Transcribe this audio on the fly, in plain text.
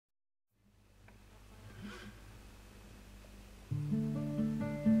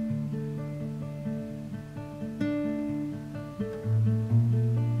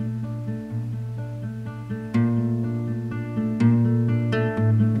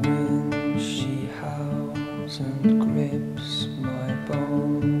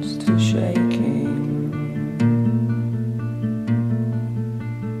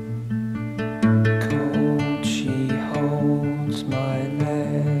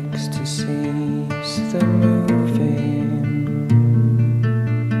cease the moving.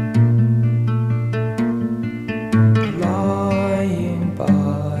 Lying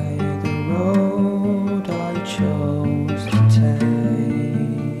by the road I chose to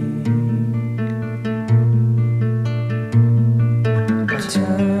take, I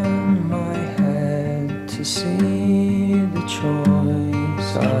turn my head to see the choice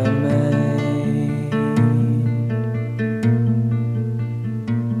I made.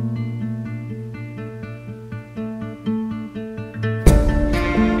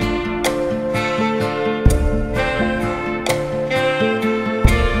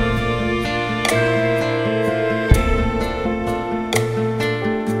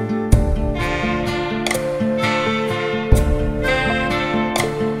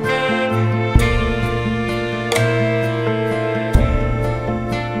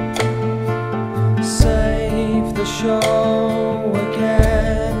 The show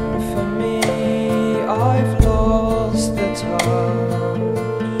again for me, I've lost the touch,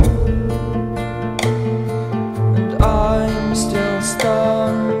 and I'm still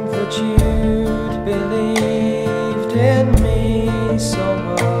stunned that you'd believed in me so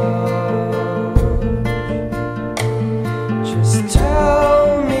much. Just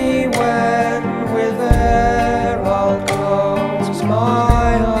tell me when we're there, I'll close my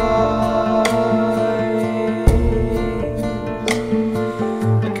eyes.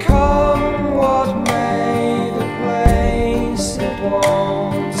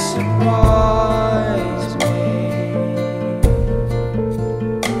 Won't surprise me.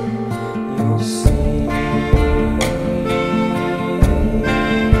 You'll see.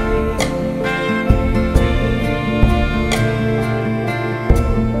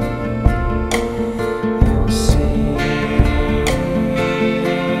 You'll see.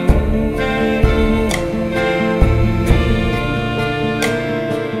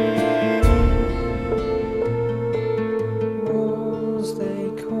 They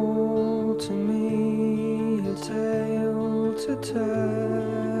call to me a tale to tell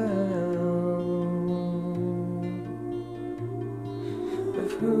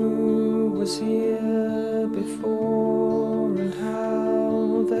of who was here before and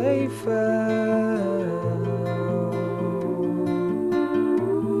how they fell.